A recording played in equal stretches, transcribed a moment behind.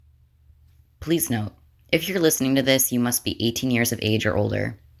Please note, if you're listening to this, you must be 18 years of age or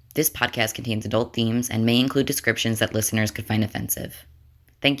older. This podcast contains adult themes and may include descriptions that listeners could find offensive.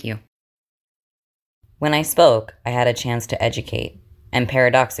 Thank you. When I spoke, I had a chance to educate, and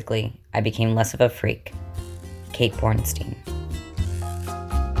paradoxically, I became less of a freak. Kate Bornstein.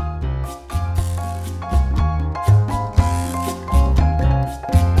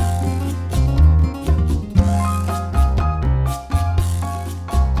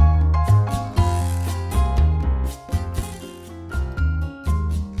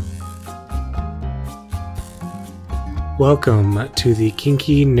 Welcome to the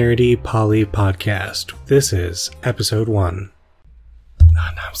Kinky Nerdy Poly podcast. This is episode 1. Oh, no,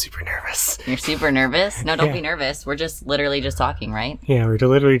 I'm super nervous. You're super nervous? No, don't be nervous. We're just literally just talking, right? Yeah, we're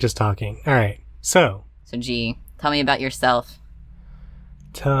literally just talking. All right. So G, tell me about yourself.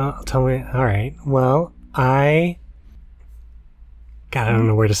 Tell me. All right. Well, I don't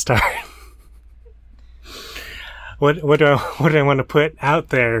know where to start. What do I want to put out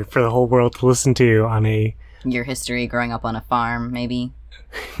there for the whole world to listen to on a... Your history growing up on a farm, maybe?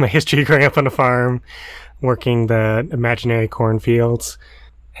 My history growing up on a farm, working the imaginary cornfields,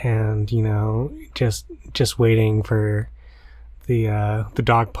 and, you know, just waiting for the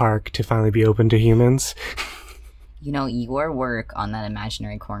dog park to finally be open to humans. You know, your work on that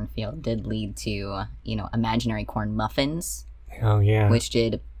imaginary cornfield did lead to, imaginary corn muffins. Oh, yeah. Which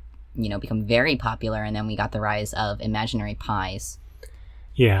did, become very popular, and then we got the rise of imaginary pies.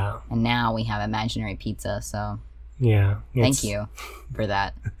 Yeah. And now we have imaginary pizza, so... Yeah. Thank you for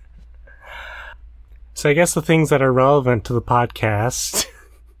that. So I guess the things that are relevant to the podcast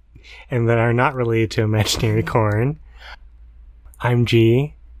and that are not related to imaginary corn. I'm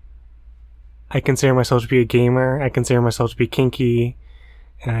G. I consider myself to be a gamer. I consider myself to be kinky.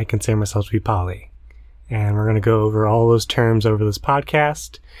 And I consider myself to be poly. And we're going to go over all those terms over this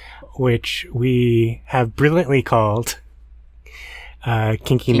podcast, which we have brilliantly called...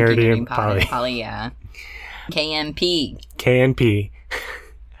 Kinky Nerdy and Poly. Poly, yeah. KNP. KNP.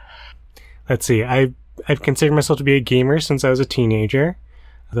 Let's see. I've considered myself to be a gamer since I was a teenager,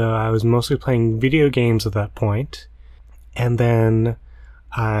 though I was mostly playing video games at that point. And then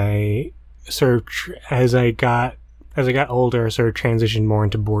I sort of, as I got older, I sort of transitioned more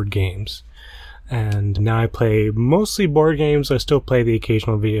into board games. And now I play mostly board games. I still play the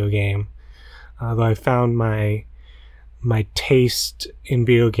occasional video game, though I found my taste in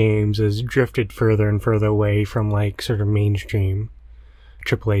video games has drifted further and further away from like sort of mainstream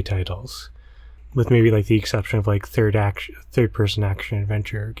AAA titles, with maybe like the exception of like third person action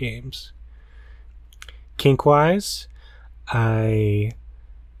adventure games. Kink wise, I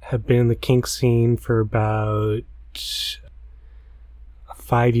have been in the kink scene for about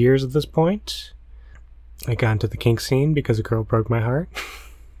 5 years at this point. I got into the kink scene because a girl broke my heart.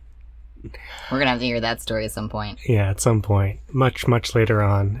 We're going to have to hear that story at some point. Yeah, at some point. Much, much later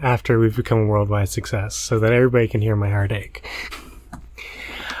on, after we've become a worldwide success, so that everybody can hear my heartache.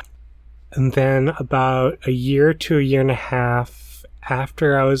 And then about a year to a year and a half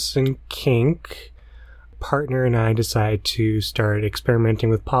after I was in kink, partner and I decided to start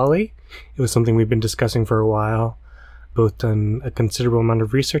experimenting with poly. It was something we've been discussing for a while. Both done a considerable amount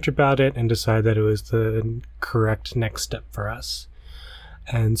of research about it and decided that it was the correct next step for us.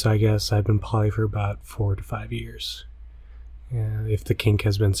 And so I guess I've been poly for about 4 to 5 years. Yeah, if the kink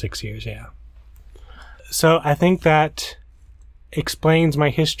has been 6 years, yeah. So I think that explains my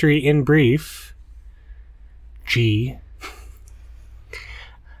history in brief. G.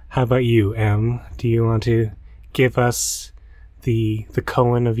 How about you, M? Do you want to give us the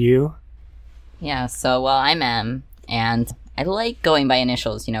Cohen of you? Yeah, so, I'm M, and I like going by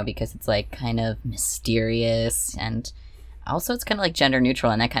initials, because it's like kind of mysterious, and also it's kind of like gender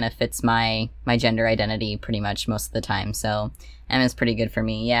neutral, and that kind of fits my gender identity pretty much most of the time. So M is pretty good for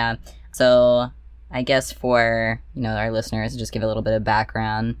me. Yeah. So I guess for, our listeners, just give a little bit of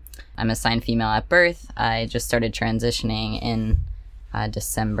background. I'm assigned female at birth. I just started transitioning in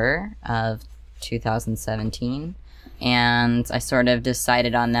December of 2017. And I sort of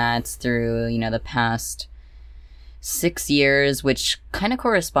decided on that through, the past 6 years, which kind of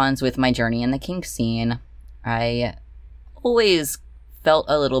corresponds with my journey in the kink scene. I always felt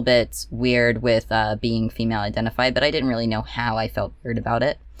a little bit weird with being female identified, but I didn't really know how I felt weird about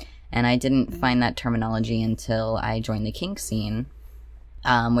it. And I didn't find that terminology until I joined the kink scene,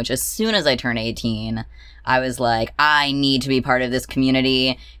 which as soon as I turned 18, I was like, I need to be part of this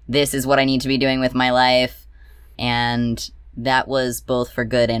community. This is what I need to be doing with my life. And that was both for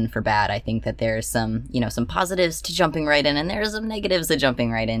good and for bad. I think that there's some positives to jumping right in, and there's some negatives to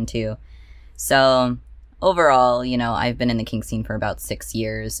jumping right into. So overall, I've been in the kink scene for about 6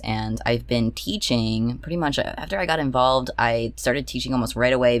 years, and I've been teaching pretty much after I got involved. I started teaching almost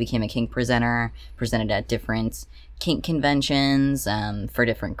right away, became a kink presenter, presented at different kink conventions for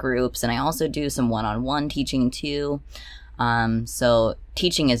different groups, and I also do some one-on-one teaching too. So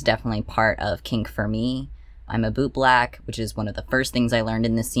teaching is definitely part of kink for me. I'm a boot black, which is one of the first things I learned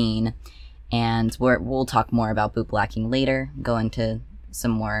in the scene, and we'll talk more about boot blacking later, go into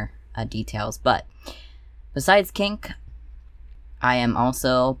some more details, but besides kink, I am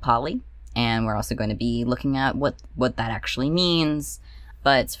also poly, and we're also going to be looking at what that actually means.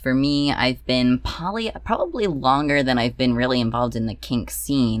 But for me, I've been poly probably longer than I've been really involved in the kink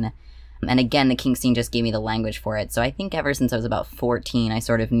scene. And again, the kink scene just gave me the language for it. So I think ever since I was about 14, I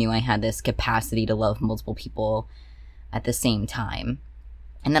sort of knew I had this capacity to love multiple people at the same time.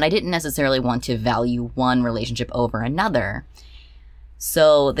 And that I didn't necessarily want to value one relationship over another.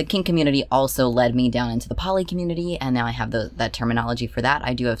 So the kink community also led me down into the poly community, and now I have that terminology for that.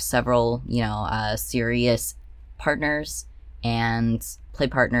 I do have several, serious partners and play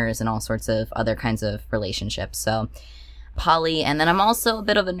partners and all sorts of other kinds of relationships. So poly, and then I'm also a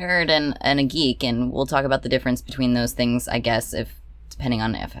bit of a nerd and a geek, and we'll talk about the difference between those things, I guess, depending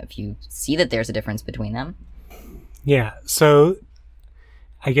on if you see that there's a difference between them. Yeah, so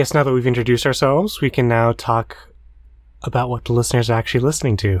I guess now that we've introduced ourselves, we can now talk about what the listeners are actually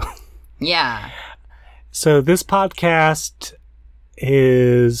listening to. Yeah. So this podcast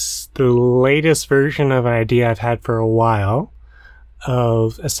is the latest version of an idea I've had for a while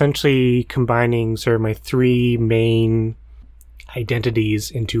of essentially combining sort of my 3 main identities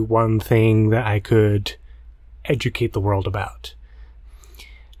into one thing that I could educate the world about.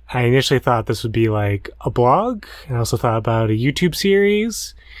 I initially thought this would be like a blog, and I also thought about a YouTube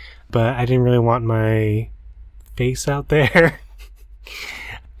series, but I didn't really want my face out there.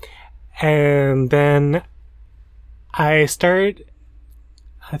 And then I started,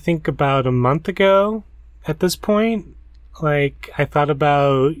 I think about a month ago at this point, I thought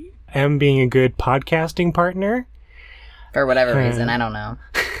about M being a good podcasting partner. For whatever reason, I don't know.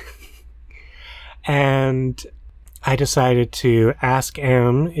 And I decided to ask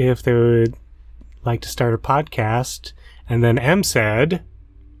M if they would like to start a podcast, and then M said,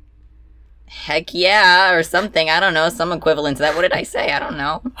 heck yeah, or something. I don't know, some equivalent to that. What did I say? I don't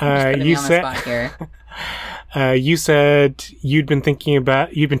know. You said you'd been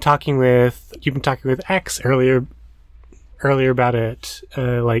talking with X earlier about it,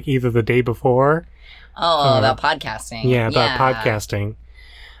 either the day before. Oh, about podcasting. Yeah, about podcasting.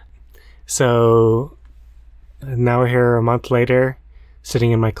 So now we're here a month later,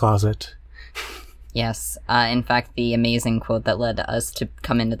 sitting in my closet. Yes. In fact, the amazing quote that led us to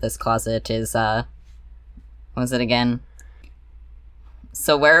come into this closet is, what was it again?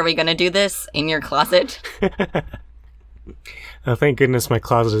 So where are we going to do this? In your closet? Oh, thank goodness my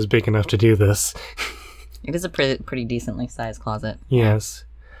closet is big enough to do this. It is a pretty decently sized closet. Yes.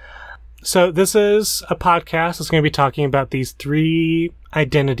 So this is a podcast that's going to be talking about these 3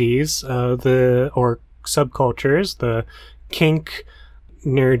 identities, or subcultures, the kink,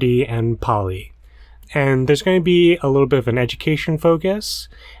 nerdy, and poly. And there's going to be a little bit of an education focus,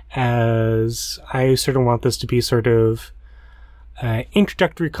 as I sort of want this to be sort of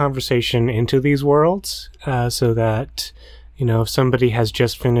introductory conversation into these worlds, so that, if somebody has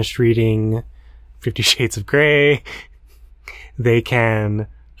just finished reading 50 Shades of Grey, they can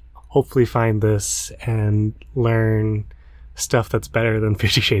hopefully find this and learn stuff that's better than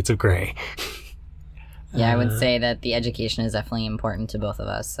 50 Shades of Grey. Yeah, I would say that the education is definitely important to both of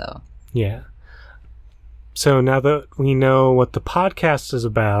us, so. Yeah. So now that we know what the podcast is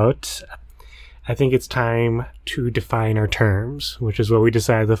about, I think it's time to define our terms, which is what we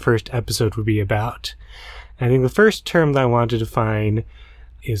decided the first episode would be about. And I think the first term that I want to define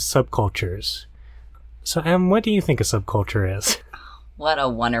is subcultures. So, Em, what do you think a subculture is? What a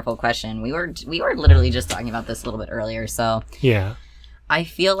wonderful question. We were literally just talking about this a little bit earlier, so. Yeah. I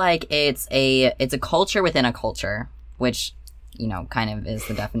feel like it's a culture within a culture, which, kind of is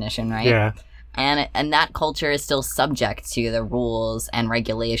the definition, right? Yeah. And that culture is still subject to the rules and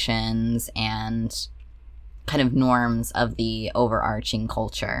regulations and kind of norms of the overarching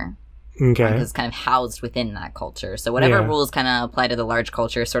culture. Okay. It's kind of housed within that culture. So whatever rules kind of apply to the large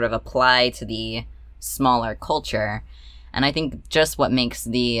culture sort of apply to the smaller culture. And I think just what makes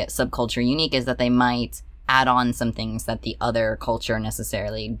the subculture unique is that they might add on some things that the other culture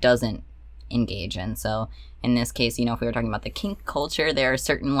necessarily doesn't engage in. So in this case, if we were talking about the kink culture, there are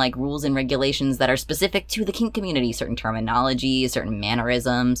certain rules and regulations that are specific to the kink community, certain terminology, certain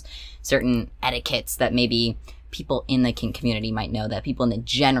mannerisms, certain etiquettes that maybe people in the kink community might know that people in the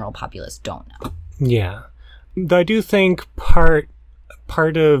general populace don't know. Yeah. Though I do think part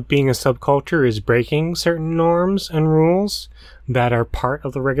of being a subculture is breaking certain norms and rules that are part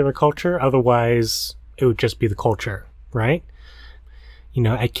of the regular culture. Otherwise, it would just be the culture, right? You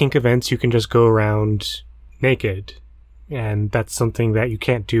know, at kink events, you can just go around naked, and that's something that you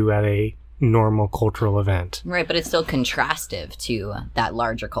can't do at a normal cultural event. Right, but it's still contrastive to that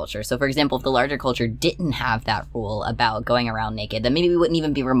larger culture. So, for example, if the larger culture didn't have that rule about going around naked, then maybe we wouldn't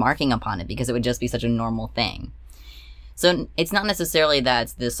even be remarking upon it because it would just be such a normal thing. So it's not necessarily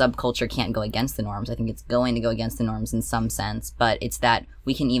that the subculture can't go against the norms. I think it's going to go against the norms in some sense, but it's that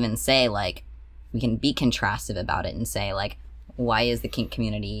we can even say, like, we can be contrastive about it and say, like, why is the kink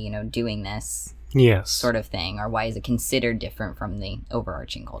community, you know, doing this Yes. sort of thing? Or why is it considered different from the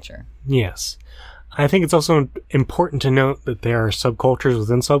overarching culture? Yes. I think it's also important to note that there are subcultures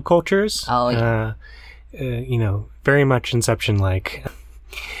within subcultures. Oh, yeah. You know, very much Inception-like.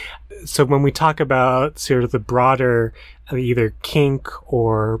 So when we talk about sort of the broader either kink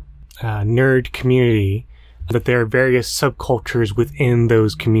or nerd community, that there are various subcultures within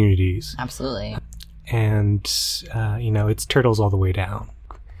those communities. Absolutely. And, you know, it's turtles all the way down.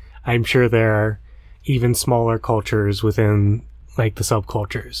 I'm sure there are even smaller cultures within, like, the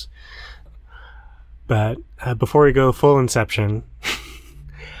subcultures. But before we go full Inception,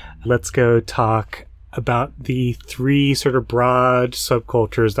 let's go talk about the three sort of broad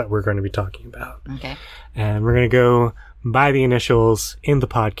subcultures that we're going to be talking about. Okay. And we're going to go by the initials in the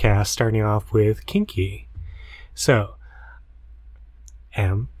podcast, starting off with kinky. So,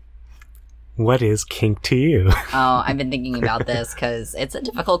 Em, what is kink to you? Oh, I've been thinking about this because it's a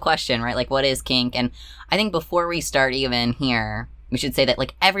difficult question, right? Like, what is kink? And I think before we start even here, we should say that,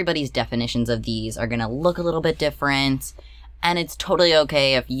 like, everybody's definitions of these are going to look a little bit different. And it's totally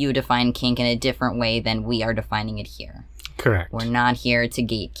okay if you define kink in a different way than we are defining it here. Correct. We're not here to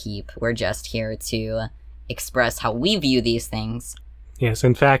gatekeep. We're just here to express how we view these things. Yes,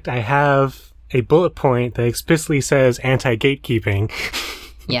 in fact, I have a bullet point that explicitly says anti-gatekeeping.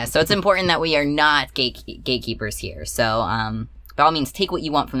 Yeah, so it's important that we are not gatekeepers here. So, by all means, take what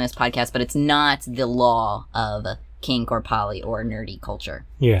you want from this podcast, but it's not the law of kink or poly or nerdy culture.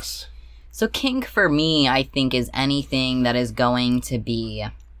 Yes. So kink for me, I think, is anything that is going to be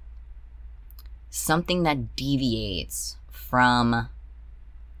something that deviates from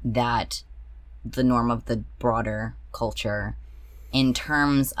the norm of the broader culture in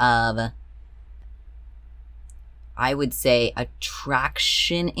terms of, I would say,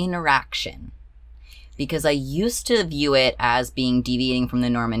 attraction interaction. Because I used to view it as being deviating from the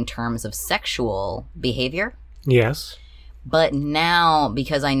norm in terms of sexual behavior. Yes. But now,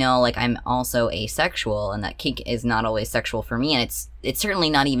 because I know, like, I'm also asexual and that kink is not always sexual for me, and it's certainly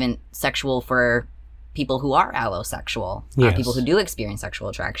not even sexual for people who are allosexual, Yes. people who do experience sexual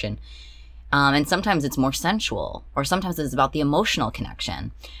attraction. And sometimes it's more sensual, or sometimes it's about the emotional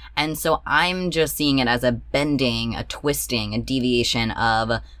connection. And so I'm just seeing it as a bending, a twisting, a deviation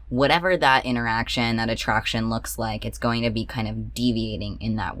of whatever that interaction, that attraction looks like. It's going to be kind of deviating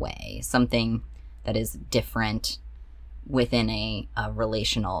in that way. Something that is different within a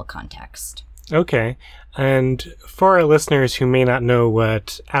relational context. Okay. And for our listeners who may not know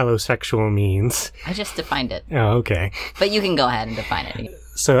what allosexual means. I just defined it. Oh, okay. But you can go ahead and define it.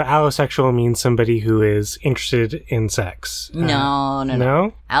 So allosexual means somebody who is interested in sex. No.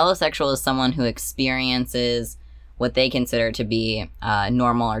 No? Allosexual is someone who experiences what they consider to be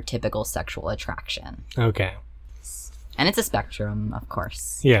normal or typical sexual attraction. Okay. And it's a spectrum, of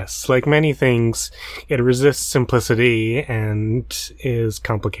course. Yes. Like many things, it resists simplicity and is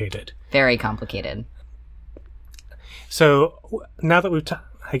complicated. Very complicated. So now that we've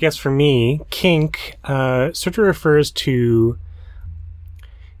I guess for me, kink sort of refers to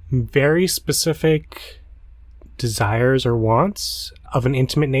very specific desires or wants of an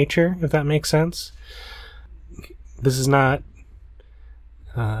intimate nature, if that makes sense. This is not,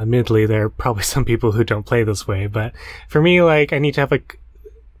 admittedly, there are probably some people who don't play this way, but for me, like, I need to have, like,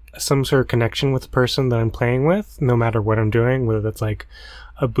 some sort of connection with the person that I'm playing with, no matter what I'm doing, whether that's, like,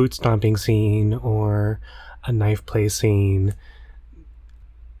 a boot stomping scene or a knife play scene.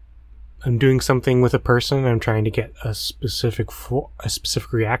 I'm doing something with a person, I'm trying to get a specific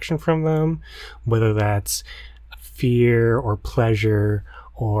reaction from them, whether that's fear or pleasure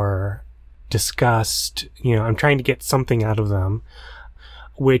or disgust. You know, I'm trying to get something out of them,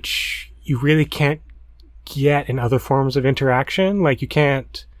 which you really can't get in other forms of interaction. Like, you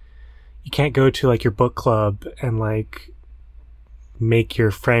can't go to, like, your book club and, like, make your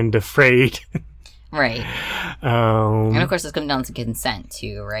friend afraid. Right. And of course, this comes down to consent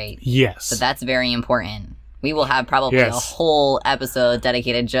too, right? Yes. So that's very important We will have probably a Yes. whole episode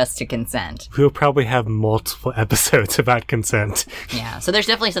dedicated just to consent. We'll probably have multiple episodes about consent. Yeah, so there's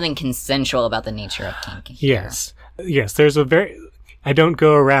definitely something consensual about the nature of kink here. Yes, there's a very... I don't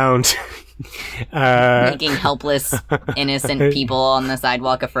go around... Making helpless, innocent people on the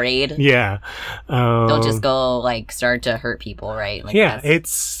sidewalk afraid. Yeah. Don't just go, like, start to hurt people, right? Like, Yeah,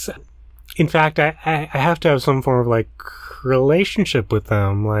 that's- it's... In fact, I have to have some form of, like, relationship with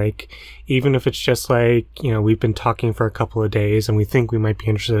them. Like, even if it's just like, you know, we've been talking for a couple of days and we think we might be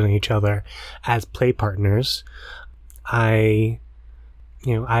interested in each other as play partners,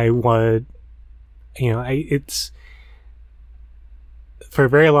 it's... For a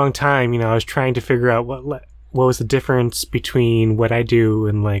very long time, you know, I was trying to figure out what was the difference between what I do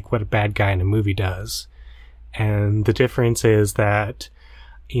and, like, what a bad guy in a movie does. And the difference is that,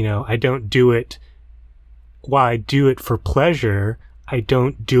 you know, I don't do it, while I do it for pleasure, I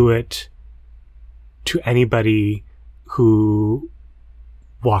don't do it to anybody who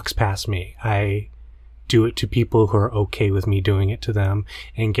walks past me. I do it to people who are okay with me doing it to them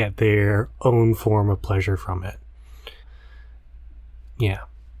and get their own form of pleasure from it. Yeah.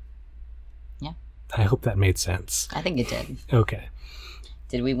 Yeah. I hope that made sense. I think it did. Okay.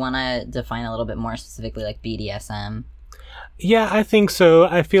 Did we want to define a little bit more specifically, like, BDSM? Yeah, I think so.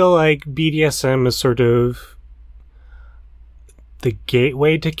 I feel like BDSM is sort of the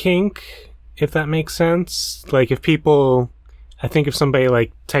gateway to kink, if that makes sense. Like, if somebody,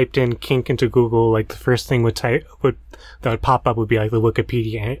 like, typed in kink into Google, like, the first thing that would pop up would be, like, the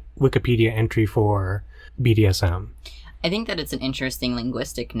Wikipedia entry for BDSM. I think that it's an interesting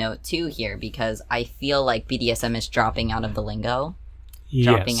linguistic note, too, here, because I feel like BDSM is dropping out of the lingo,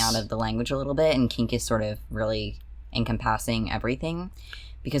 dropping out of the language a little bit, and kink is sort of really encompassing everything,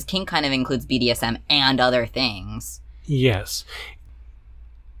 because kink kind of includes BDSM and other things. Yes.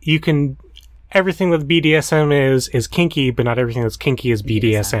 Everything that BDSM is kinky, but not everything that's kinky is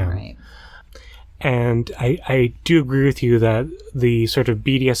BDSM. Right. And I do agree with you that the sort of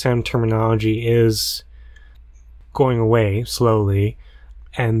BDSM terminology is going away slowly,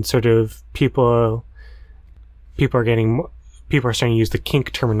 and sort of people are starting to use the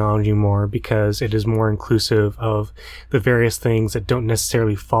kink terminology more because it is more inclusive of the various things that don't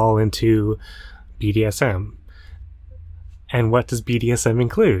necessarily fall into BDSM. And what does BDSM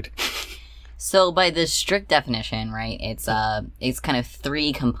include? So by the strict definition, right, it's kind of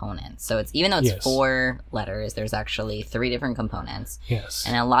 3 components. So even though it's 4 letters, there's actually 3 different components. Yes.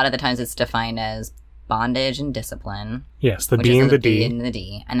 And a lot of the times it's defined as bondage and discipline. Yes, the which B is and the D. And the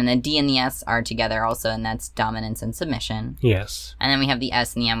D. And then the D and the S are together also, and that's dominance and submission. Yes. And then we have the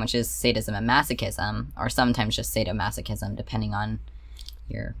S and the M, which is sadism and masochism, or sometimes just sadomasochism, depending on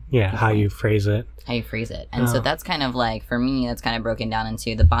your... how you phrase it. How you phrase it. And so that's kind of like, for me, that's kind of broken down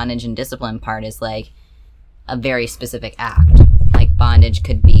into the bondage and discipline part is like a very specific act. Like bondage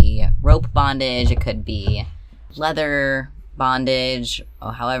could be rope bondage, it could be leather bondage,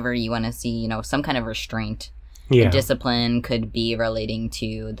 or however you want to see, you know, some kind of restraint. Yeah. And discipline could be relating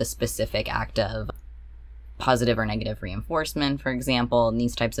to the specific act of positive or negative reinforcement, for example, and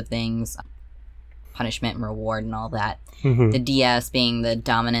these types of things. Punishment and reward and all that. Mm-hmm. The DS being the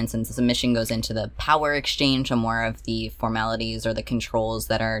dominance, and submission goes into the power exchange, and more of the formalities or the controls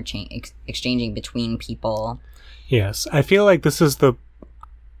that are exchanging between people. Yes, I feel like this is the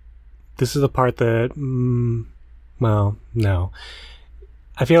part that, well, no.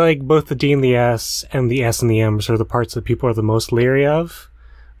 I feel like both the D and the S and the M are the parts that people are the most leery of.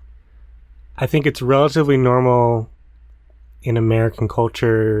 I think it's relatively normal in American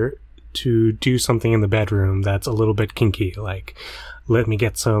culture to do something in the bedroom that's a little bit kinky, like let me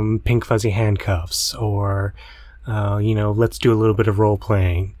get some pink fuzzy handcuffs, or let's do a little bit of role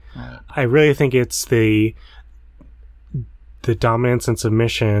playing. Right. I really think it's the dominance and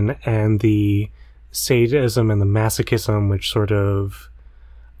submission and the sadism and the masochism which sort of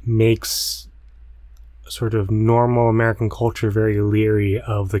makes sort of normal American culture very leery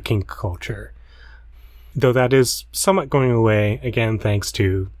of the kink culture. Though that is somewhat going away, again, thanks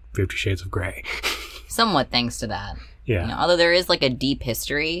to 50 Shades of Grey. Somewhat thanks to that. Yeah. You know, although there is like a deep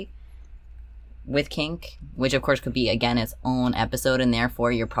history with kink, which of course could be, again, its own episode, and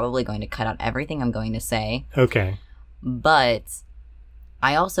therefore you're probably going to cut out everything I'm going to say. Okay. But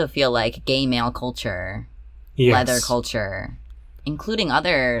I also feel like gay male culture, Yes. leather culture, including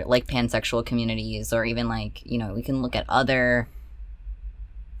other like pansexual communities, or even like, you know, we can look at other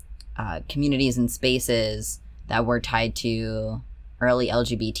communities and spaces that were tied to early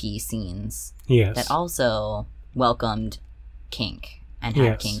LGBT scenes Yes. that also welcomed kink and had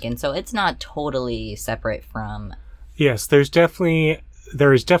Yes. kink. And so it's not totally separate from... Yes, there's definitely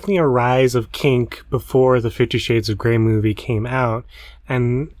there is definitely a rise of kink before the 50 Shades of Grey movie came out,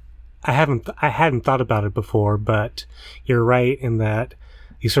 and I hadn't thought about it before, but you're right in that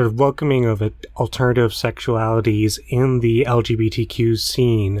the sort of welcoming of alternative sexualities in the LGBTQ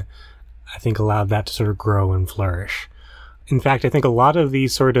scene, I think, allowed that to sort of grow and flourish. In fact, I think a lot of the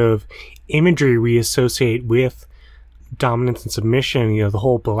sort of imagery we associate with dominance and submission, the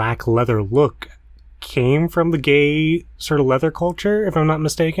whole black leather look, came from the gay sort of leather culture, if I'm not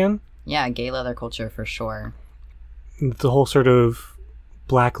mistaken. Yeah, gay leather culture for sure. The whole sort of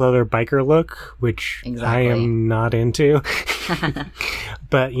black leather biker look, which I am not into.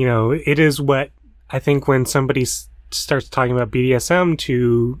 But, it is what I think when somebody starts talking about BDSM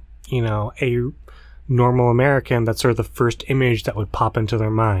to, a normal American, that's sort of the first image that would pop into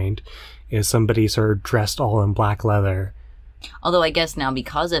their mind, is somebody sort of dressed all in black leather. Although I guess now,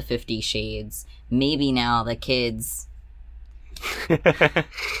 because of 50 Shades, maybe now the kids...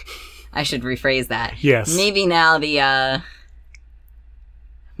 I should rephrase that. Yes. Maybe now the,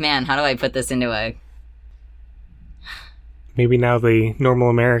 Man, how do I put this into a... Maybe now the normal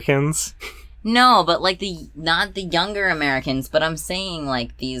Americans? No, but like not the younger Americans, but I'm saying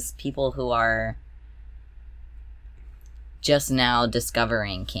like these people who are just now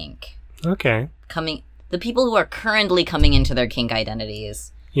discovering kink. Okay. The people who are currently coming into their kink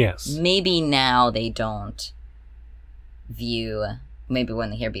identities. Yes. Maybe now they don't view, maybe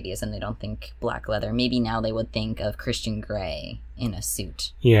when they hear BDSM they don't think black leather. Maybe now they would think of Christian Grey in a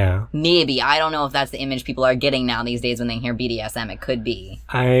suit. Yeah. Maybe. I don't know if that's the image people are getting now these days when they hear BDSM. It could be.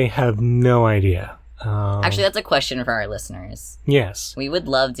 I have no idea. Actually, that's a question for our listeners. Yes. We would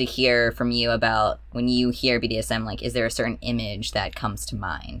love to hear from you about when you hear BDSM, like, is there a certain image that comes to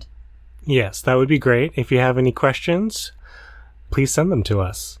mind? Yes, that would be great. If you have any questions, please send them to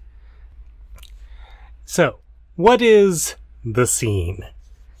us. So, what is the scene?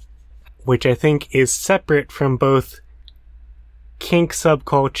 Which I think is separate from both kink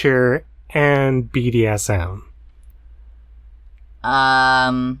subculture and BDSM.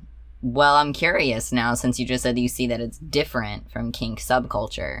 Well, I'm curious now, since you just said you see that it's different from kink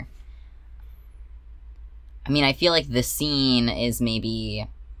subculture. I mean, I feel like the scene is maybe...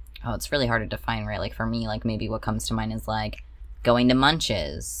 Oh, it's really hard to define, right? Like, for me, like, maybe what comes to mind is, like, going to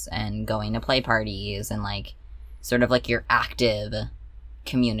munches and going to play parties and, like, sort of like your active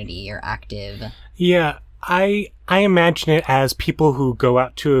community, your active... Yeah, I imagine it as people who go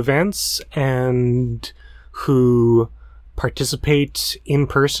out to events and who participate in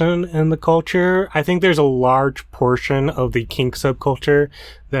person in the culture. I think there's a large portion of the kink subculture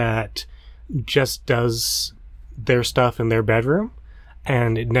that just does their stuff in their bedroom,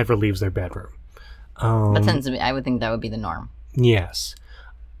 and it never leaves their bedroom. That tends to be, I would think that would be the norm. Yes.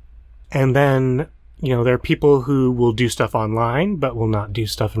 And then, there are people who will do stuff online, but will not do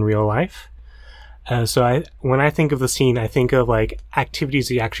stuff in real life. So when I think of the scene, I think of, like, activities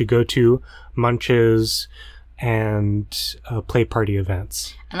that you actually go to, munches, and play party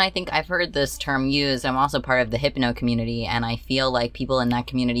events. And I think I've heard this term used. I'm also part of the hypno community, and I feel like people in that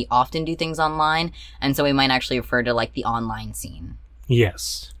community often do things online, and so we might actually refer to, like, the online scene.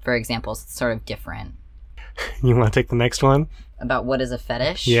 Yes. For example, it's sort of different. You want to take the next one? About what is a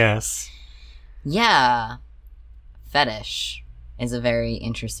fetish? Yes. Yeah. Fetish is a very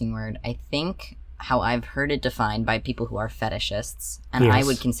interesting word. I think how I've heard it defined by people who are fetishists, and yes. I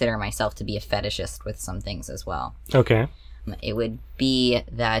would consider myself to be a fetishist with some things as well. Okay. It would be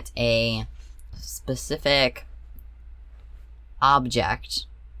that a specific object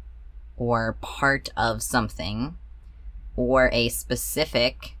or part of something or a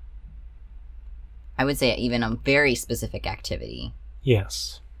specific, I would say even a very specific activity.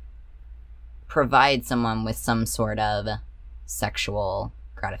 Yes. Provide someone with some sort of sexual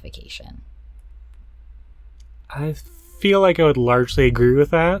gratification. I feel like I would largely agree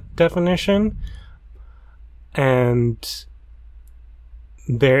with that definition. And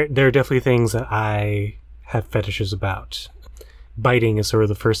there are definitely things that I have fetishes about. Biting is sort of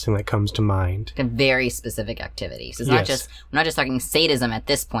the first thing that comes to mind. A very specific activity. So it's Yes. we're not just talking sadism at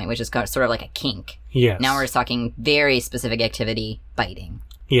this point, which is sort of like a kink. Yes. Now we're talking very specific activity, biting.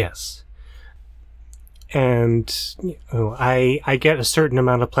 Yes. And I get a certain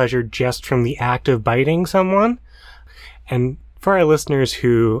amount of pleasure just from the act of biting someone. And for our listeners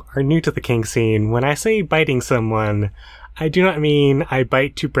who are new to the kink scene, when I say biting someone, I do not mean I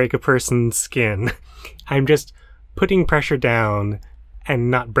bite to break a person's skin. I'm just putting pressure down and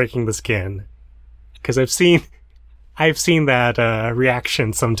not breaking the skin. Because I've seen that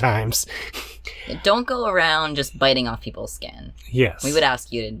reaction sometimes. Don't go around just biting off people's skin. Yes. We would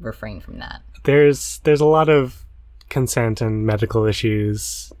ask you to refrain from that. There's a lot of consent and medical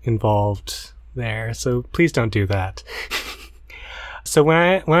issues involved there, so please don't do that. So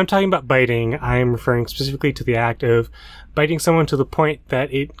when I'm talking about biting, I'm referring specifically to the act of biting someone to the point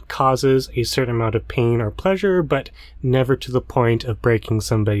that it causes a certain amount of pain or pleasure, but never to the point of breaking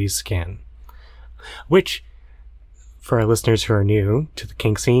somebody's skin. Which, for our listeners who are new to the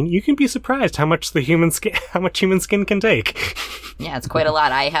kink scene, you can be surprised how much human skin can take. Yeah, it's quite a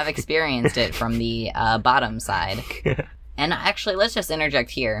lot. I have experienced it from the bottom side. And actually, let's just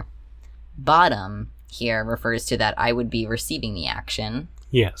interject here. Bottom here refers to that I would be receiving the action.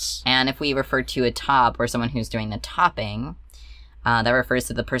 Yes. And if we refer to a top or someone who's doing the topping, that refers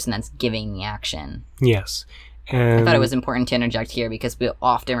to the person that's giving the action. Yes. And I thought it was important to interject here because we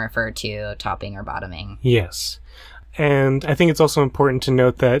often refer to topping or bottoming. Yes. And I think it's also important to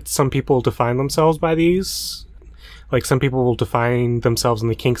note that some people define themselves by these. Like, some people will define themselves in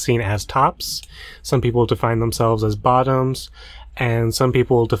the kink scene as tops. Some people define themselves as bottoms. And some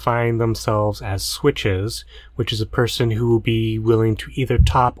people will define themselves as switches, which is a person who will be willing to either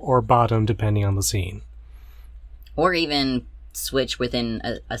top or bottom depending on the scene. Or even switch within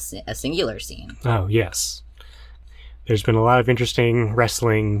a singular scene. Oh, yes. There's been a lot of interesting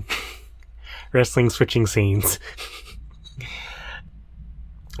wrestling switching scenes.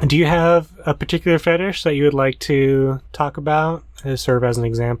 Do you have a particular fetish that you would like to talk about, serve as an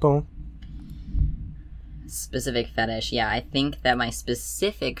example? Specific fetish. Yeah, I think that my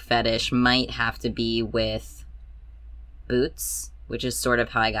specific fetish might have to be with boots, which is sort of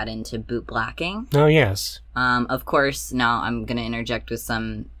how I got into boot blacking. Oh, yes. Of course, now I'm going to interject with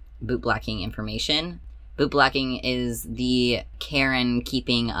some boot blacking information. Boot blacking is the care and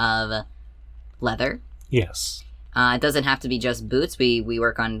keeping of leather. Yes. It doesn't have to be just boots. We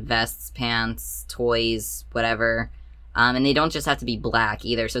work on vests, pants, toys, whatever. And they don't just have to be black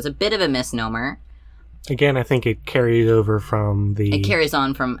either. So it's a bit of a misnomer. Again, I think it carries over from the... It carries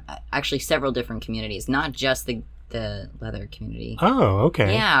on from actually several different communities, not just the leather community. Oh,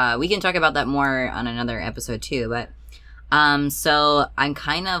 okay. Yeah, we can talk about that more on another episode too, but... So I'm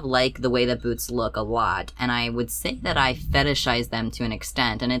kind of like the way that boots look a lot, and I would say that I fetishize them to an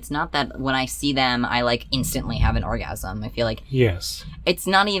extent, and it's not that when I see them, I like instantly have an orgasm. I feel like... Yes. It's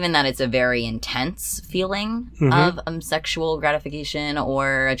not even that it's a very intense feeling of sexual gratification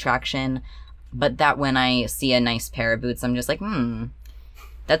or attraction, but that when I see a nice pair of boots, I'm just like,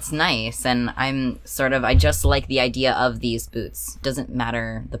 that's nice. And I just like the idea of these boots. Doesn't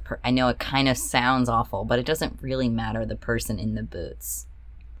matter I know it kind of sounds awful, but it doesn't really matter the person in the boots.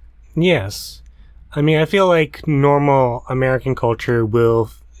 Yes. I mean, I feel like normal American culture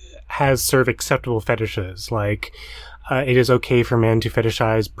has sort of acceptable fetishes. Like, it is okay for men to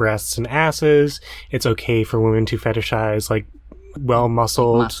fetishize breasts and asses. It's okay for women to fetishize, like,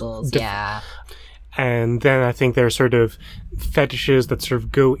 well-muscled... muscles, yeah. And then I think there are sort of fetishes that sort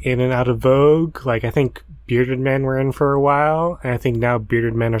of go in and out of vogue. Like, I think bearded men were in for a while, and I think now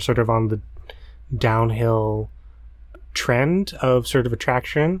bearded men are sort of on the downhill trend of sort of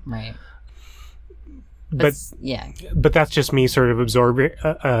attraction. Right. But that's just me sort of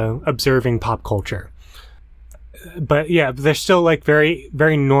observing pop culture. But yeah, there's still like very,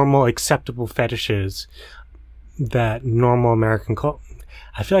 very normal, acceptable fetishes that normal American culture...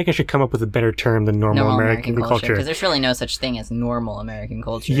 I feel like I should come up with a better term than normal American culture. Because there's really no such thing as normal American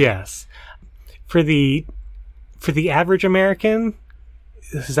culture. Yes. For the average American,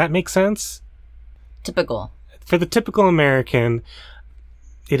 does that make sense? Typical. For the typical American,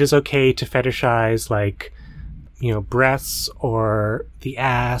 it is okay to fetishize, like, breasts or the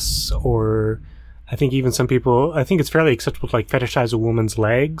ass, or I think even some people, I think it's fairly acceptable to, like, fetishize a woman's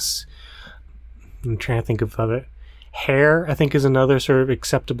legs. I'm trying to think of other... Hair, I think, is another sort of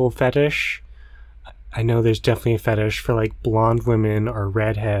acceptable fetish. I know there's definitely a fetish for, like, blonde women or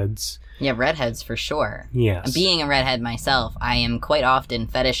redheads. Yeah, redheads for sure. Yes. Being a redhead myself, I am quite often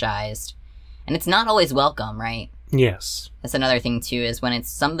fetishized. And it's not always welcome, right? Yes. That's another thing, too, is when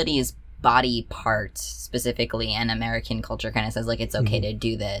it's somebody's body part, specifically, and American culture kind of says, like, it's okay to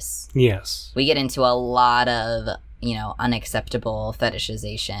do this. Yes. We get into a lot of, unacceptable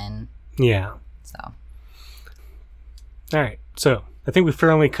fetishization. Yeah. So... All right, so I think we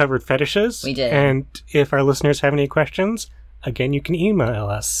thoroughly covered fetishes. We did. And if our listeners have any questions, again, you can email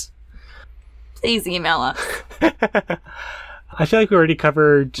us. Please email us. I feel like we already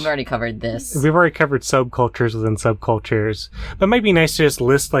covered... We've already covered this. We've already covered subcultures within subcultures. But it might be nice to just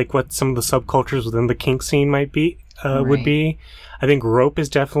list like what some of the subcultures within the kink scene might be, would be. I think rope is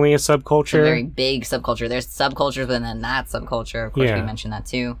definitely a subculture. It's a very big subculture. There's subcultures within that subculture. Of course, we mentioned that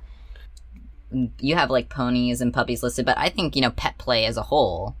too. You have like ponies and puppies listed, but I think, pet play as a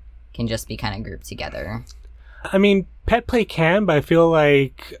whole can just be kind of grouped together. I mean, pet play can, but I feel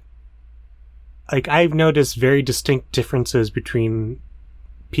like I've noticed very distinct differences between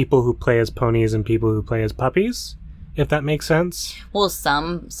people who play as ponies and people who play as puppies, if that makes sense. Well,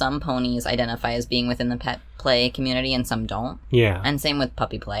 some ponies identify as being within the pet play community and some don't. Yeah. And same with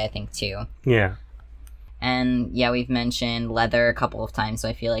puppy play, I think, too. Yeah. And yeah, we've mentioned leather a couple of times, so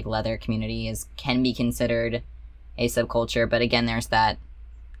I feel like leather community can be considered a subculture, but again, there's that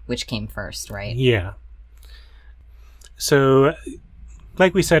which came first, right? Yeah. So,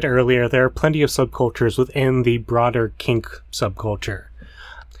 like we said earlier, there are plenty of subcultures within the broader kink subculture.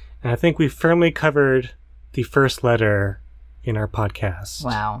 And I think we firmly covered the first letter in our podcast.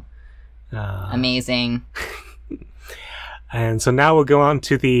 Wow. Amazing. And so now we'll go on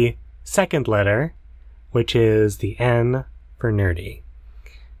to the second letter, which is the N for nerdy.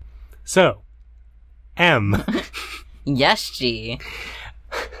 So, M. Yes, G.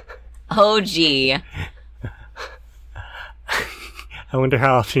 Oh, G. I wonder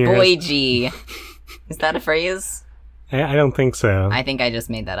how often you're... Boy, G. Is that a phrase? I don't think so. I think I just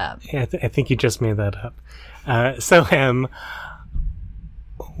made that up. Yeah, I think you just made that up. So, M.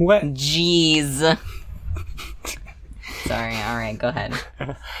 What? Jeez. Sorry, alright, go ahead.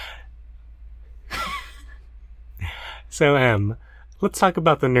 So, M. Let's talk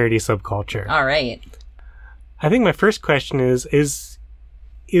about the nerdy subculture. Alright. I think my first question is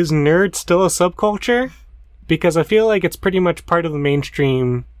nerd still a subculture? Because I feel like it's pretty much part of the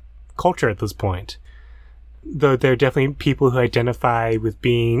mainstream culture at this point. Though there are definitely people who identify with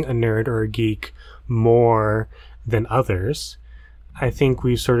being a nerd or a geek more than others. I think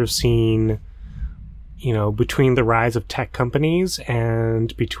we've sort of seen, between the rise of tech companies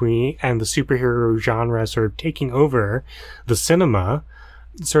and the superhero genre sort of taking over the cinema,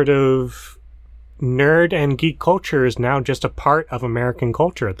 sort of nerd and geek culture is now just a part of American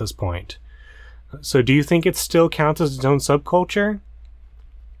culture at this point. So do you think it still counts as its own subculture?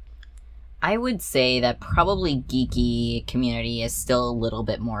 I would say that probably geeky community is still a little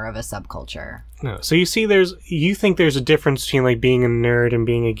bit more of a subculture. No. So you think there's a difference between like being a nerd and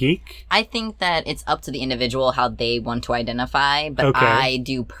being a geek? I think that it's up to the individual how they want to identify, but Okay. I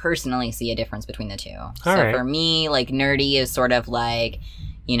do personally see a difference between the two. So right. for me, like nerdy is sort of like,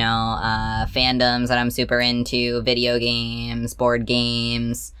 fandoms that I'm super into, video games, board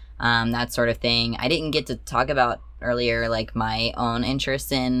games, that sort of thing. I didn't get to talk about earlier like my own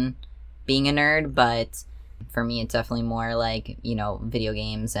interest in being a nerd, but for me it's definitely more like, video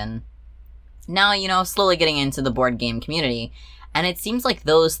games, and now, slowly getting into the board game community. And it seems like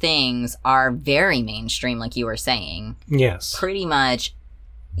those things are very mainstream, like you were saying. Yes. Pretty much,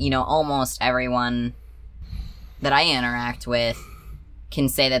 almost everyone that I interact with can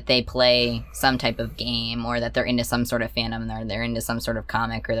say that they play some type of game, or that they're into some sort of fandom, or they're into some sort of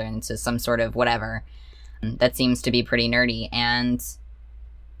comic, or they're into some sort of whatever. That seems to be pretty nerdy. And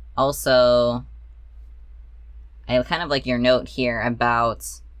also, I kind of like your note here about,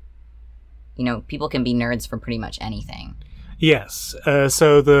 people can be nerds for pretty much anything. Yes.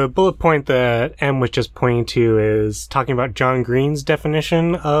 So the bullet point that M was just pointing to is talking about John Green's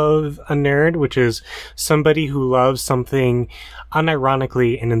definition of a nerd, which is somebody who loves something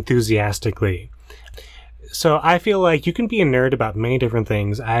unironically and enthusiastically. So I feel like you can be a nerd about many different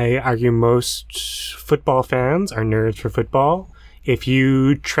things. I argue most football fans are nerds for football. If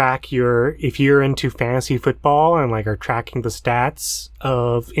you're into fantasy football and like are tracking the stats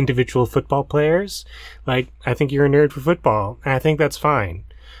of individual football players, like I think you're a nerd for football, and I think that's fine.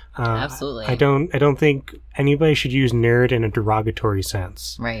 Absolutely. I don't think anybody should use nerd in a derogatory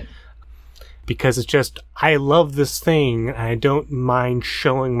sense. Right. Because it's just, I love this thing, and I don't mind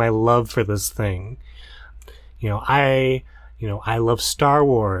showing my love for this thing. I love Star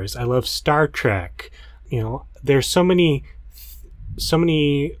Wars. I love Star Trek. There's so many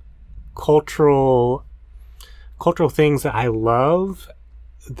cultural things that I love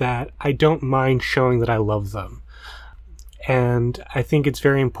that I don't mind showing that I love them. And I think it's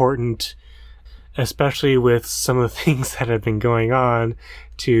very important, especially with some of the things that have been going on,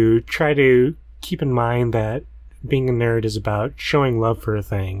 to try to keep in mind that being a nerd is about showing love for a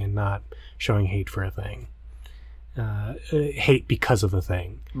thing and not showing hate for a thing. Hate because of a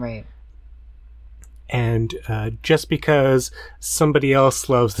thing. Right. And just because somebody else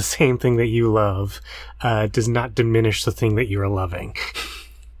loves the same thing that you love does not diminish the thing that you are loving.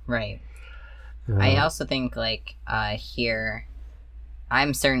 Right. I also think, here,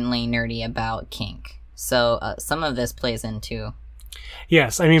 I'm certainly nerdy about kink. So some of this plays into...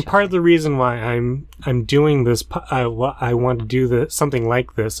 Yes, I mean, part of the reason why I'm doing this, I want to do something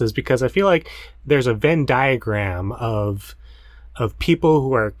like this, is because I feel like there's a Venn diagram of people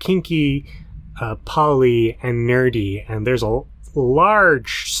who are kinky poly and nerdy, and there's a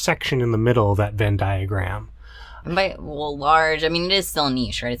large section in the middle of that Venn diagram. And by large, I mean it is still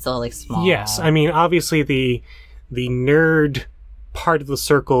niche, right? It's still like small. Yes, I mean obviously the nerd part of the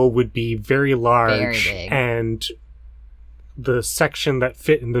circle would be very large, very big. And the section that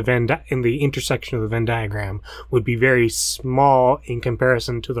fit in the intersection of the Venn diagram would be very small in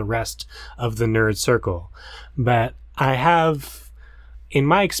comparison to the rest of the nerd circle. But I have, in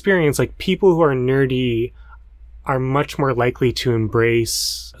my experience, like people who are nerdy are much more likely to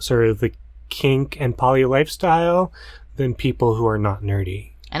embrace sort of the kink and poly lifestyle than people who are not nerdy.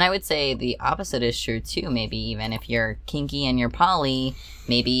 And I would say the opposite is true too. Maybe even if you're kinky and you're poly,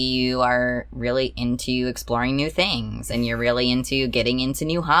 maybe you are really into exploring new things and you're really into getting into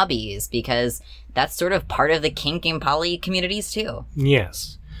new hobbies, because that's sort of part of the kink and poly communities too.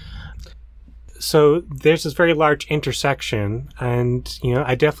 Yes. So there's this very large intersection, and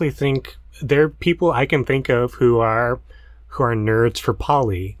I definitely think there are people I can think of who are nerds for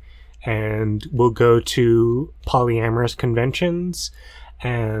poly and will go to polyamorous conventions.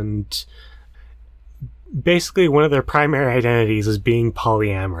 And basically one of their primary identities is being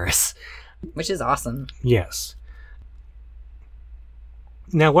polyamorous. Which is awesome. Yes.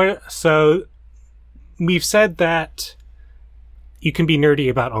 Now, so we've said that you can be nerdy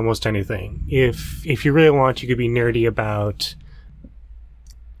about almost anything. If you really want, you could be nerdy about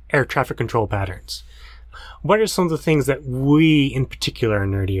air traffic control patterns. What are some of the things that we in particular are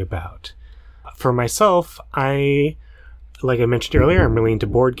nerdy about? For myself, like I mentioned earlier, I'm really into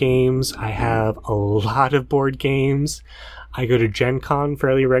board games. I have a lot of board games. I go to Gen Con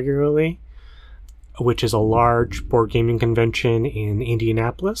fairly regularly, which is a large board gaming convention in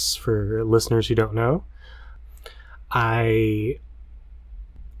Indianapolis, for listeners who don't know. I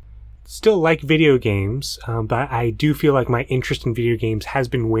still like video games, but I do feel like my interest in video games has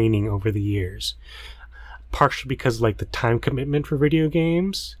been waning over the years, partially because of, like, the time commitment for video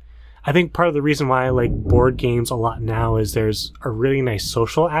games. I think part of the reason why I like board games a lot now is there's a really nice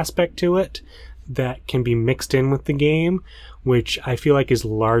social aspect to it that can be mixed in with the game, which I feel like is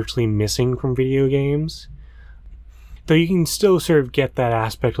largely missing from video games. Though you can still sort of get that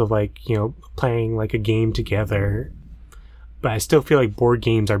aspect of, like, playing like a game together, but I still feel like board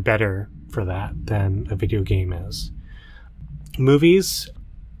games are better for that than a video game is. Movies,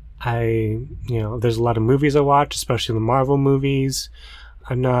 there's a lot of movies I watch, especially the Marvel movies.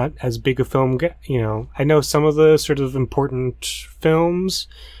 I'm not as big a film guy, I know some of the sort of important films,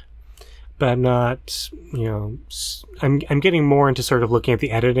 but I'm not, I'm getting more into sort of looking at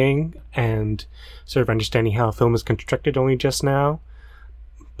the editing and sort of understanding how a film is constructed only just now.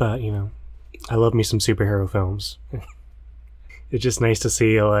 But, I love me some superhero films. It's just nice to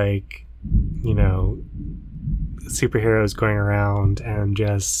see, like, superheroes going around and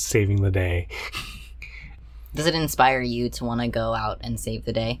just saving the day. Does it inspire you to want to go out and save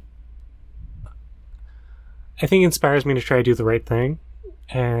the day? I think it inspires me to try to do the right thing,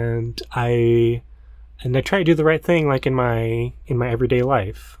 and I try to do the right thing, like in my everyday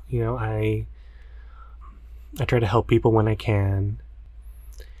life. I try to help people when I can,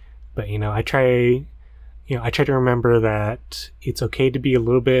 but I try to remember that it's okay to be a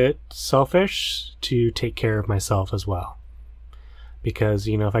little bit selfish to take care of myself as well, because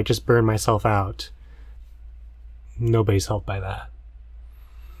if I just burn myself out, nobody's helped by that.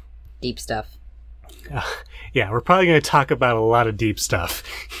 Deep stuff. Yeah, we're probably going to talk about a lot of deep stuff.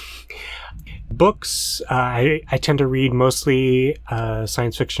 Books, I tend to read mostly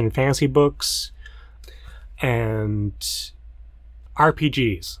science fiction and fantasy books, and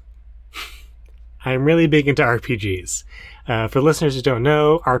RPGs. I'm really big into RPGs. For listeners who don't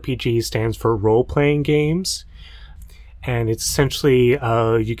know, RPG stands for role-playing games. And it's essentially,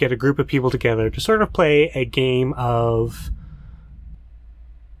 you get a group of people together to sort of play a game of,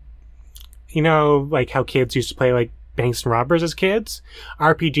 like how kids used to play, like, Banks and Robbers as kids.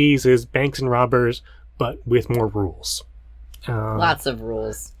 RPGs is Banks and Robbers, but with more rules. Lots of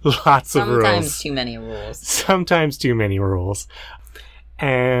rules. Lots of rules. Sometimes too many rules. Sometimes too many rules.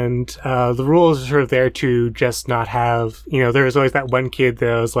 And the rules are sort of there to just not have, there was always that one kid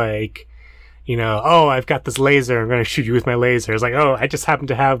that was like, oh, I've got this laser, I'm going to shoot you with my laser. It's like, oh, I just happen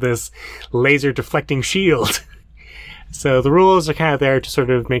to have this laser deflecting shield. So the rules are kind of there to sort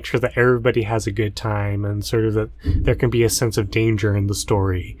of make sure that everybody has a good time, and sort of that there can be a sense of danger in the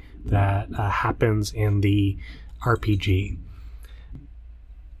story that happens in the RPG.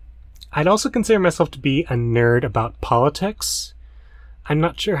 I'd also consider myself to be a nerd about politics. I'm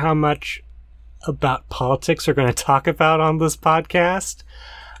not sure how much about politics we're going to talk about on this podcast,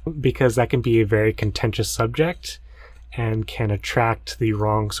 because that can be a very contentious subject. and can attract the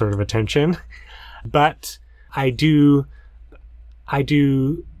wrong sort of attention. But I do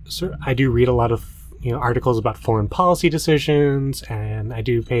read a lot of articles about foreign policy decisions, and I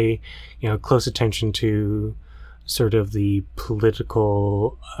do pay close attention to sort of the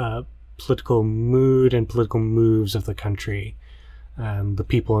political mood and political moves of the country and the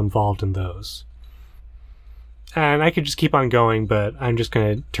people involved in those. And I could just keep on going, but I'm just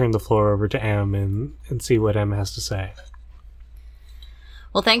going to turn the floor over to Em and see what Em has to say.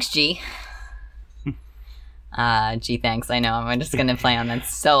 Well, thanks, G. Gee, thanks. I know. I'm just going to play on that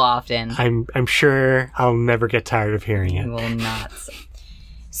so often. I'm sure I'll never get tired of hearing it. You will not.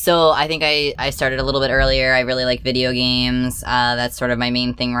 So I think I started a little bit earlier. I really like video games. That's sort of my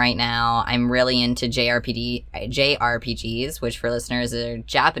main thing right now. I'm really into JRPGs, which for listeners are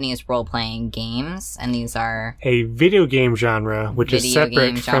Japanese role-playing games, and these are a video game genre, which is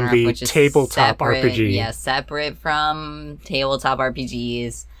separate from the tabletop RPG. Yeah, separate from tabletop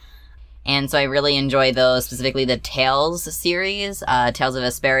RPGs. And so I really enjoy those, specifically the Tales series. Tales of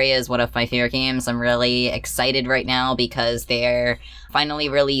Vesperia is one of my favorite games. I'm really excited right now because they're finally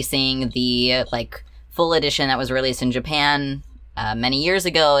releasing the full edition that was released in Japan many years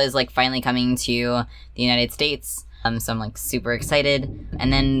ago is finally coming to the United States. So I'm super excited.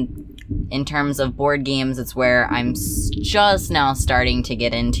 And then in terms of board games, it's where I'm just now starting to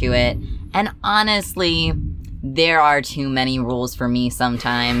get into it. And honestly, there are too many rules for me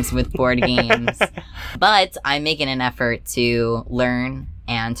sometimes with board games. But I'm making an effort to learn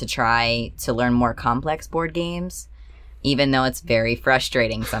and to try to learn more complex board games, even though it's very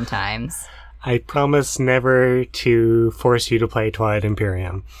frustrating sometimes. I promise never to force you to play Twilight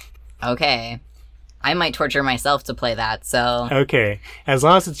Imperium. Okay. I might torture myself to play that, so... Okay. As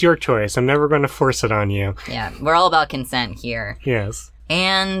long as it's your choice, I'm never going to force it on you. Yeah, we're all about consent here. Yes.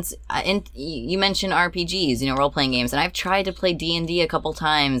 And you mentioned RPGs, role-playing games, and I've tried to play D&D a couple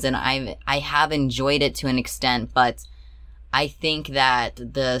times, and I have enjoyed it to an extent, but I think that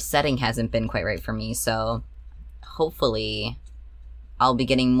the setting hasn't been quite right for me, so hopefully I'll be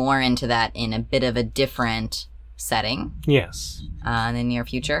getting more into that in a bit of a different setting. Yes. In the near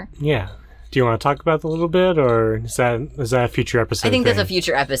future. Yeah. Do you want to talk about it a little bit, or is that a future episode? I think that's a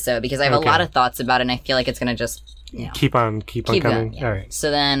future episode, because I have a lot of thoughts about it, and I feel like it's going to just... Keep on coming. Yeah. All right.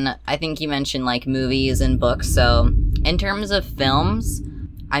 So then I think you mentioned movies and books. So in terms of films,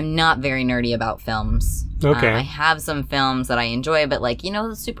 I'm not very nerdy about films. Okay. I have some films that I enjoy, but the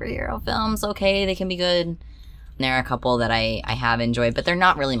superhero films, okay, they can be good. There are a couple that I have enjoyed, but they're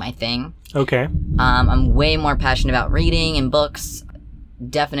not really my thing. Okay. I'm way more passionate about reading and books.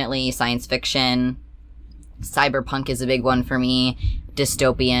 Definitely science fiction. Cyberpunk is a big one for me.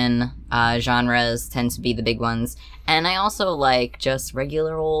 Dystopian genres tend to be the big ones. And I also like just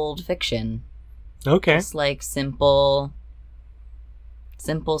regular old fiction. Okay. Just simple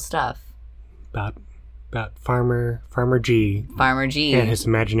stuff. About Farmer G. Farmer G. And his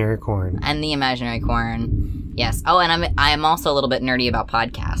imaginary corn. And the imaginary corn. Yes. Oh, and I'm also a little bit nerdy about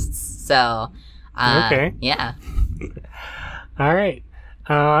podcasts. So, okay. Yeah. All right.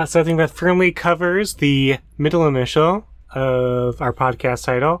 So I think that firmly covers the middle initial of our podcast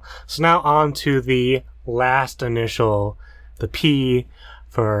title. So now on to the last initial, the P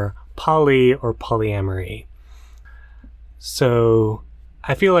for poly or polyamory. So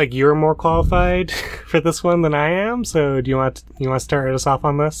I feel like you're more qualified for this one than I am. So do you want to start us off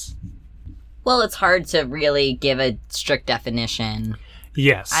on this? Well, it's hard to really give a strict definition.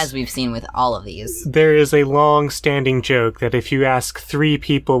 Yes. As we've seen with all of these. There is a long-standing joke that if you ask three poly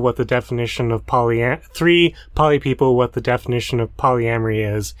people what the definition of polyamory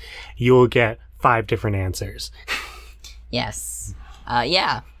is, you will get 5 different answers. Yes.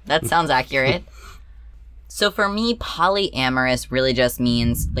 Yeah, that sounds accurate. So for me, polyamorous really just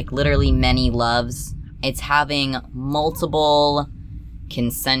means, literally many loves. It's having multiple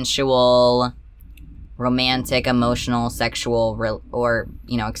consensual, romantic, emotional, sexual, or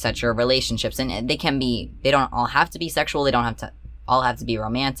etc. relationships, and they don't all have to be sexual. They don't all have to be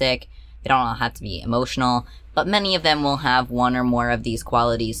romantic. They don't all have to be emotional, but many of them will have one or more of these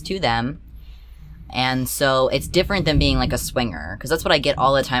qualities to them. And so it's different than being a swinger, because that's what I get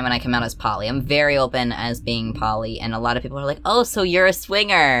all the time when I come out as poly. I'm very open as being poly, and a lot of people are like, "Oh, so you're a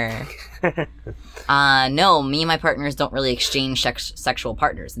swinger?" No, me and my partners don't really exchange sexual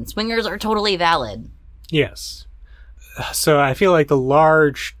partners, and swingers are totally valid. Yes. So I feel like the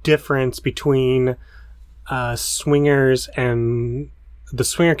large difference between swingers and the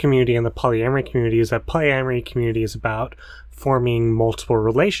swinger community and the polyamory community is that polyamory community is about forming multiple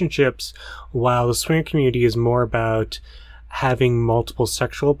relationships, while the swinger community is more about having multiple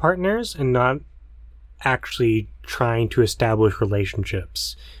sexual partners and not actually trying to establish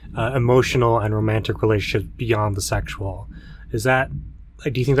relationships, emotional and romantic relationships beyond the sexual.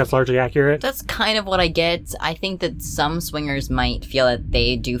 Do you think that's largely accurate? That's kind of what I get. I think that some swingers might feel that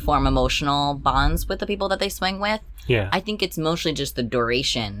they do form emotional bonds with the people that they swing with. Yeah. I think it's mostly just the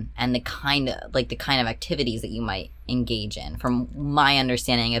duration and the kind of activities that you might engage in, from my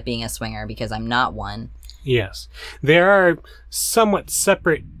understanding of being a swinger, because I'm not one. Yes. There are somewhat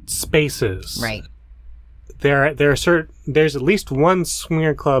separate spaces. Right. There's at least one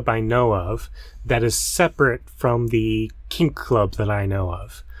swinger club I know of that is separate from the kink clubs that I know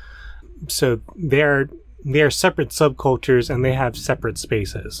of. So they're separate subcultures and they have separate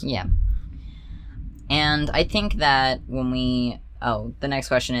spaces. Yeah. And I think that the next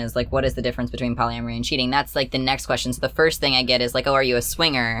question is, like, what is the difference between polyamory and cheating? That's, like, the next question. So the first thing I get is, like, oh, are you a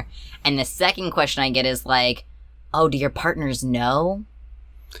swinger? And the second question I get is, like, oh, do your partners know?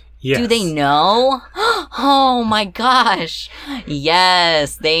 Yes. Do they know? Oh my gosh.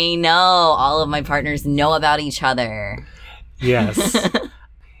 Yes, they know. All of my partners know about each other. Yes.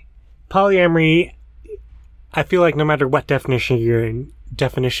 Polyamory, I feel like no matter what definition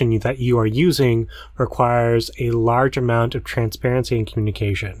that you are using, requires a large amount of transparency and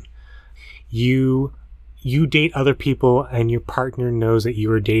communication. You date other people and your partner knows that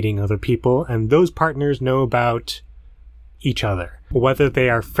you are dating other people, and those partners know about each other. Whether they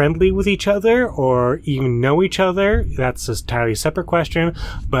are friendly with each other or even know each other, that's an entirely separate question.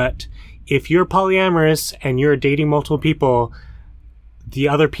 But if you're polyamorous and you're dating multiple people, the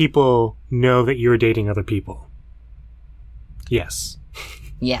other people know that you're dating other people. Yes.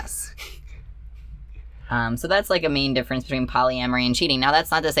 Yes. So that's like a main difference between polyamory and cheating. Now,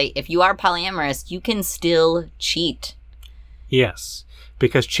 that's not to say if you are polyamorous, you can still cheat. Yes.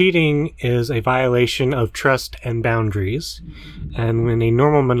 Because cheating is a violation of trust and boundaries. And in a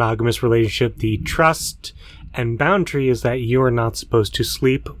normal monogamous relationship, the trust and boundary is that you are not supposed to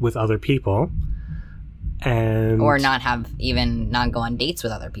sleep with other people. Or not go on dates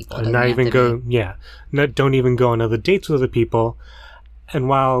with other people. Don't even go on other dates with other people. And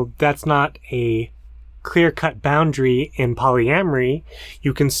while that's not a clear-cut boundary in polyamory,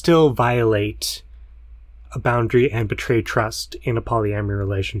 you can still violate a boundary and betray trust in a polyamory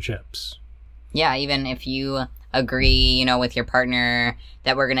relationships. Yeah, even if you agree, with your partner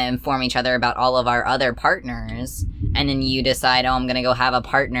that we're going to inform each other about all of our other partners, and then you decide, I'm going to go have a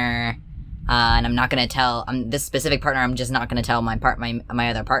partner, and I'm not going to tell this specific partner, I'm just not going to tell my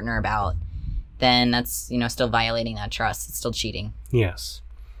other partner about, then that's, still violating that trust. It's still cheating. Yes.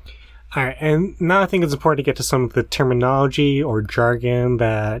 All right, and now I think it's important to get to some of the terminology or jargon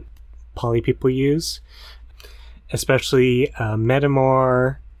that poly people use, especially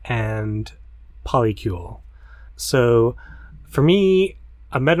metamor and polycule. So, for me,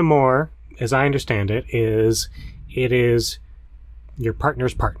 a metamor, as I understand it is your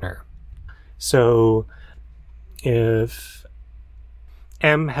partner's partner. So, if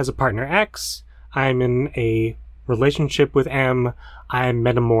M has a partner X, I'm in a relationship with M, I'm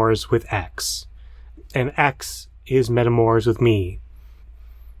metamors with X. And X is metamors with me.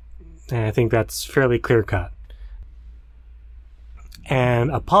 And I think that's fairly clear-cut.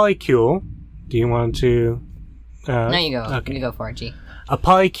 And a polycule, do you want to... No, you go. Okay. You go for it, G. A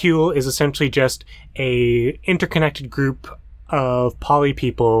polycule is essentially just a interconnected group of poly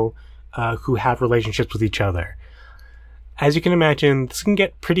people who have relationships with each other. As you can imagine, this can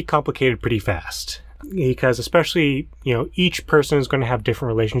get pretty complicated pretty fast. Because especially, each person is going to have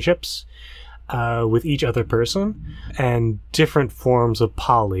different relationships with each other person. And different forms of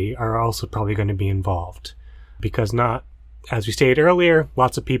poly are also probably going to be involved. Because as we stated earlier,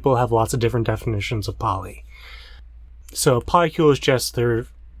 lots of people have lots of different definitions of poly. So a polycule is just a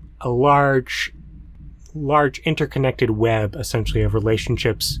large interconnected web, essentially, of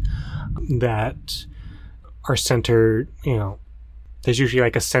relationships that are centered, there's usually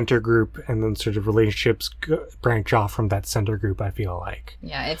like a center group and then sort of relationships branch off from that center group, I feel like.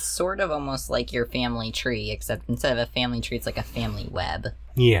 Yeah, it's sort of almost like your family tree, except instead of a family tree, it's like a family web.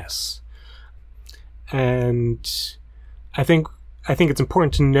 Yes. And I think it's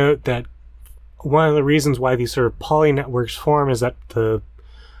important to note that one of the reasons why these sort of poly networks form is that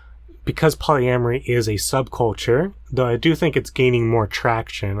because polyamory is a subculture, though I do think it's gaining more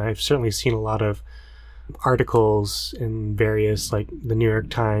traction. I've certainly seen a lot of articles in various, like the New York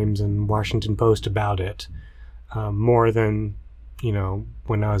Times and Washington Post about it, more than,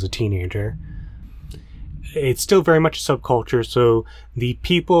 when I was a teenager. It's still very much a subculture, so the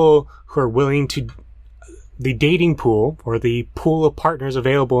people who are willing to... The dating pool, or the pool of partners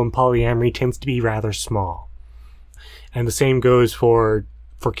available in polyamory, tends to be rather small. And the same goes for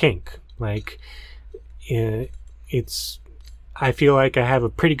kink. Like, it's I feel like I have a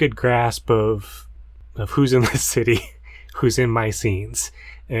pretty good grasp of who's in the city, who's in my scenes,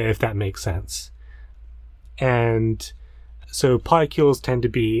 if that makes sense. And so polycules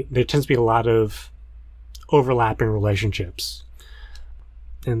there tends to be a lot of overlapping relationships.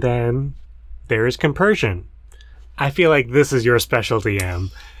 And then there is compersion. I feel like this is your specialty,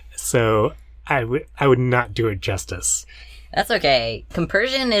 Em. So I would not do it justice. That's okay.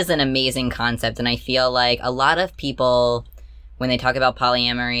 Compersion is an amazing concept, and I feel like a lot of people, when they talk about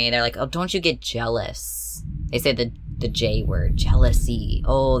polyamory, they're like, oh, don't you get jealous? They say the J word, jealousy.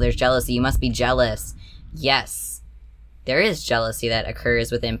 Oh, there's jealousy. You must be jealous. Yes, there is jealousy that occurs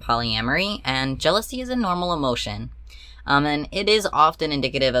within polyamory, and jealousy is a normal emotion. And it is often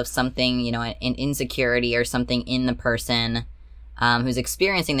indicative of something, an insecurity or something in the person who's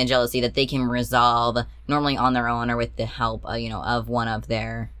experiencing the jealousy that they can resolve normally on their own or with the help, of one of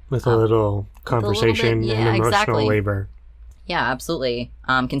their... With a little conversation and emotional exactly. labor. Yeah, absolutely.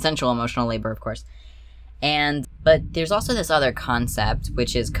 Consensual emotional labor, of course. But there's also this other concept,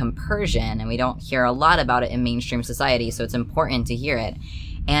 which is compersion, and we don't hear a lot about it in mainstream society, so it's important to hear it.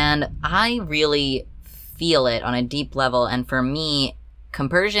 And I really feel it on a deep level, and for me,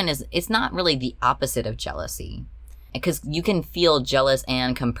 compersion it's not really the opposite of jealousy. Because you can feel jealous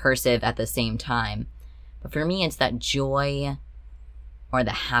and compersive at the same time. But for me, it's that joy or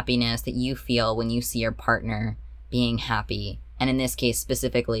the happiness that you feel when you see your partner being happy. And in this case,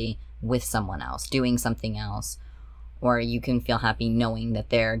 specifically with someone else, doing something else. Or you can feel happy knowing that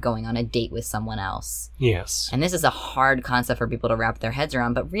they're going on a date with someone else. Yes. And this is a hard concept for people to wrap their heads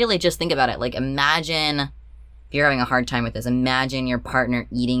around. But really just think about it. Like imagine, if you're having a hard time with this, imagine your partner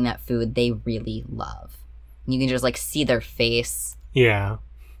eating that food they really love. You can just see their face. Yeah.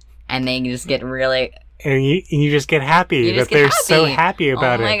 And they just get really... And you just get happy that they're so happy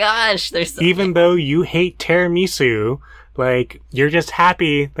about it. Oh my gosh. They're so... Even though you hate tiramisu, you're just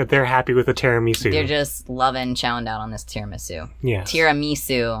happy that they're happy with the tiramisu. They're just loving chowing down on this tiramisu. Yes.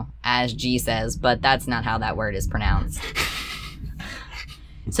 Tiramisu, as G says, but that's not how that word is pronounced.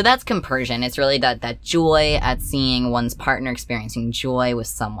 So that's compersion. It's really that joy at seeing one's partner experiencing joy with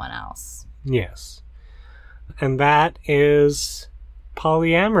someone else. Yes. And that is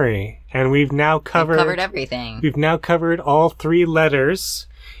polyamory. And we've now covered everything. We've now covered all 3 letters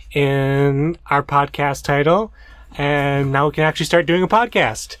in our podcast title. And now we can actually start doing a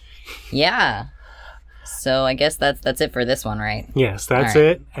podcast. Yeah. So I guess that's it for this one, right? Yes, that's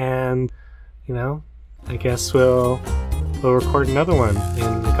it. And, I guess we'll record another one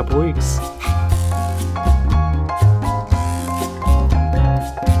in a couple weeks.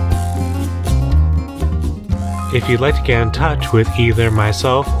 If you'd like to get in touch with either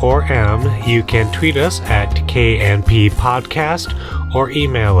myself or Em, you can tweet us at KNP or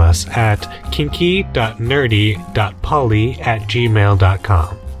email us at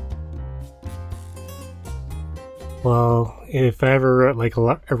kinky.nerdy.poly@gmail.com. Well, if I ever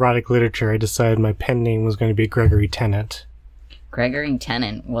wrote erotic literature, I decided my pen name was going to be Gregory Tennant. Gregory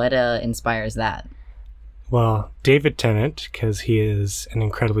Tennant? What inspires that? Well, David Tennant, because he is an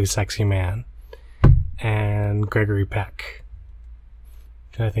incredibly sexy man. And Gregory Peck,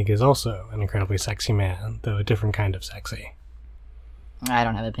 who I think is also an incredibly sexy man, though a different kind of sexy. I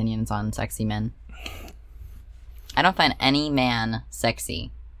don't have opinions on sexy men. I don't find any man sexy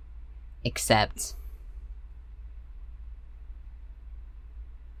except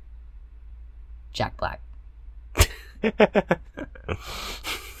Jack Black.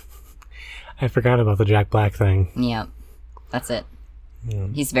 I forgot about the Jack Black thing. Yeah, that's it. Yeah.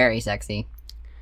 He's very sexy.